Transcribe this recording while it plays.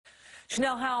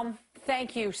Chanel Helm,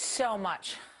 thank you so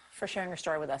much for sharing your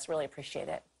story with us. Really appreciate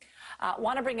it.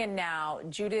 Want to bring in now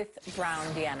Judith Browne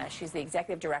Dianis. She's the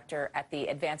executive director at the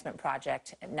Advancement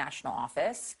Project National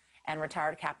Office and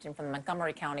retired captain from the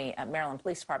Montgomery County, Maryland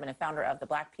Police Department and founder of the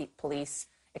Black Police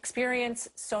Experience,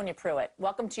 Sonia Pruitt.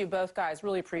 Welcome to you both, guys.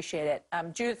 Really appreciate it.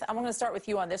 Judith, I'm going to start with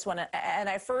you on this one. And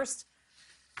I first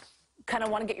kind of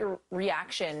want to get your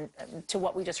reaction to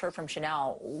what we just heard from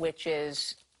Chanel, which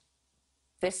is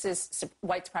this is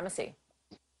white supremacy.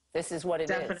 This is what it is.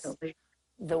 Definitely.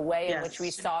 The way in which we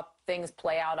saw things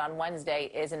play out on Wednesday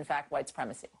is, in fact, white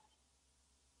supremacy.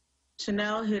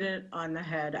 Chanel hit it on the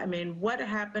head. I mean, what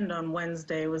happened on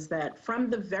Wednesday was that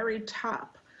from the very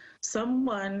top,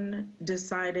 someone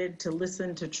decided to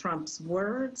listen to Trump's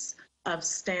words of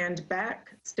stand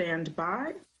back, stand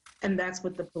by, and that's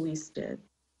what the police did.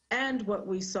 And what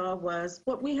we saw was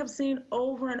what we have seen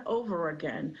over and over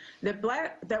again, that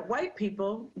white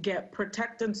people get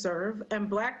protect and serve, and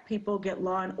black people get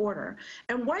law and order.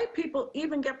 And white people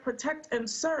even get protect and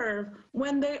serve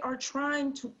when they are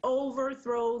trying to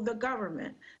overthrow the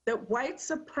government. That white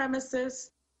supremacists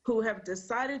who have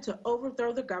decided to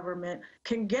overthrow the government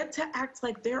can get to act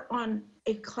like they're on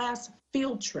a class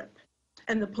field trip.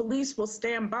 And the police will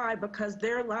stand by because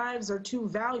their lives are too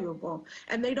valuable.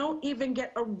 And they don't even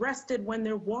get arrested when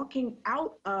they're walking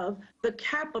out of the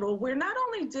Capitol, where not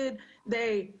only did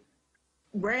they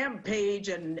rampage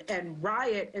and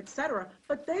riot, et cetera,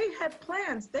 but they had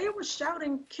plans. They were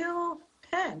shouting, "Kill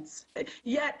Pence,"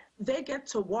 yet they get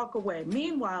to walk away.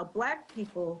 Meanwhile, black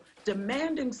people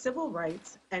demanding civil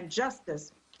rights and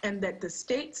justice and that the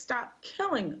state stop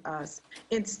killing us,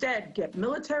 instead get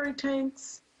military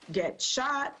tanks, get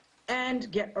shot,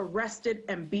 and get arrested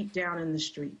and beat down in the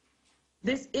street.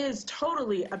 This is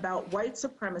totally about white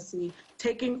supremacy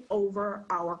taking over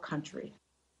our country.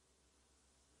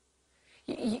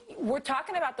 We're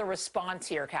talking about the response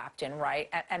here, Captain, right?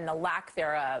 And the lack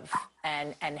thereof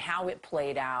and how it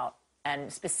played out,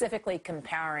 and specifically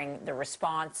comparing the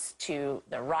response to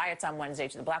the riots on Wednesday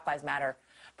to the Black Lives Matter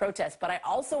protests. But I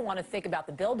also want to think about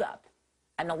the buildup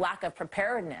and the lack of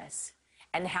preparedness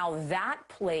and how that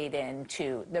played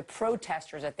into the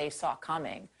protesters that they saw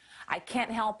coming. I can't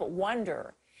help but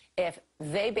wonder if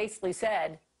they basically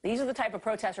said, these are the type of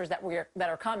protesters that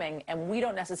are coming, and we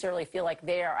don't necessarily feel like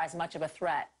they are as much of a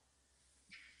threat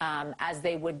as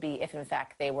they would be if, in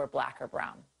fact, they were black or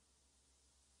brown.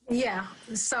 Yeah,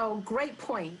 so great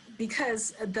point,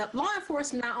 because the law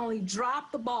enforcement not only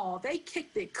dropped the ball, they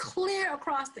kicked it clear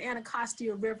across the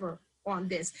Anacostia River on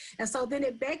this. And so then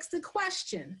it begs the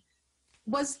question,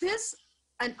 was this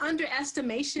an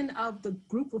underestimation of the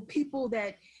group of people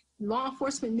that law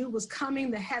enforcement knew was coming,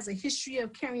 that has a history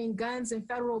of carrying guns in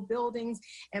federal buildings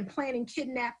and planning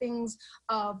kidnappings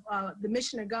of the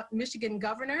Michigan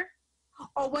governor?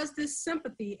 Or was this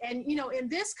sympathy? And, you know, in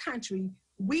this country,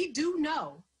 we do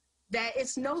know that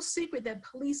it's no secret that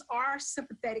police are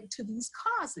sympathetic to these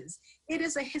causes. It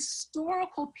is a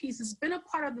historical piece. It's been a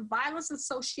part of the violence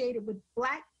associated with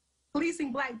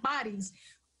policing black bodies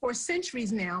for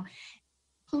centuries now.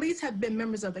 Police have been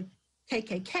members of the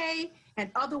KKK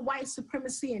and other white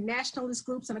supremacy and nationalist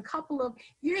groups. And a couple of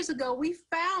years ago, we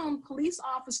found police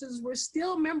officers were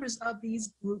still members of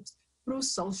these groups through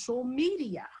social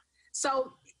media.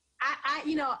 So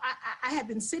I have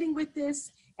been sitting with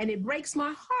this, and it breaks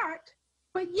my heart.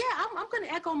 But yeah, I'm going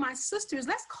to echo my sisters.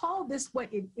 Let's call this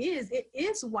what it is. It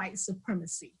is white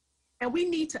supremacy. And we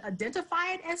need to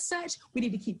identify it as such. We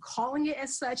need to keep calling it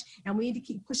as such. And we need to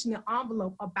keep pushing the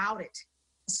envelope about it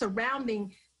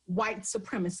surrounding white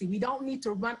supremacy. We don't need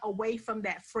to run away from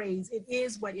that phrase. It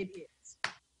is what it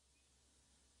is.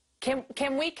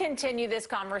 Can we continue this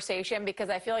conversation?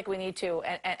 Because I feel like we need to,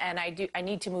 and I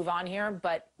need to move on here,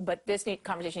 but this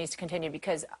conversation needs to continue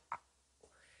because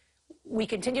we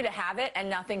continue to have it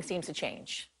and nothing seems to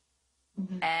change.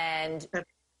 Mm-hmm. And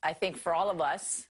I think for all of us,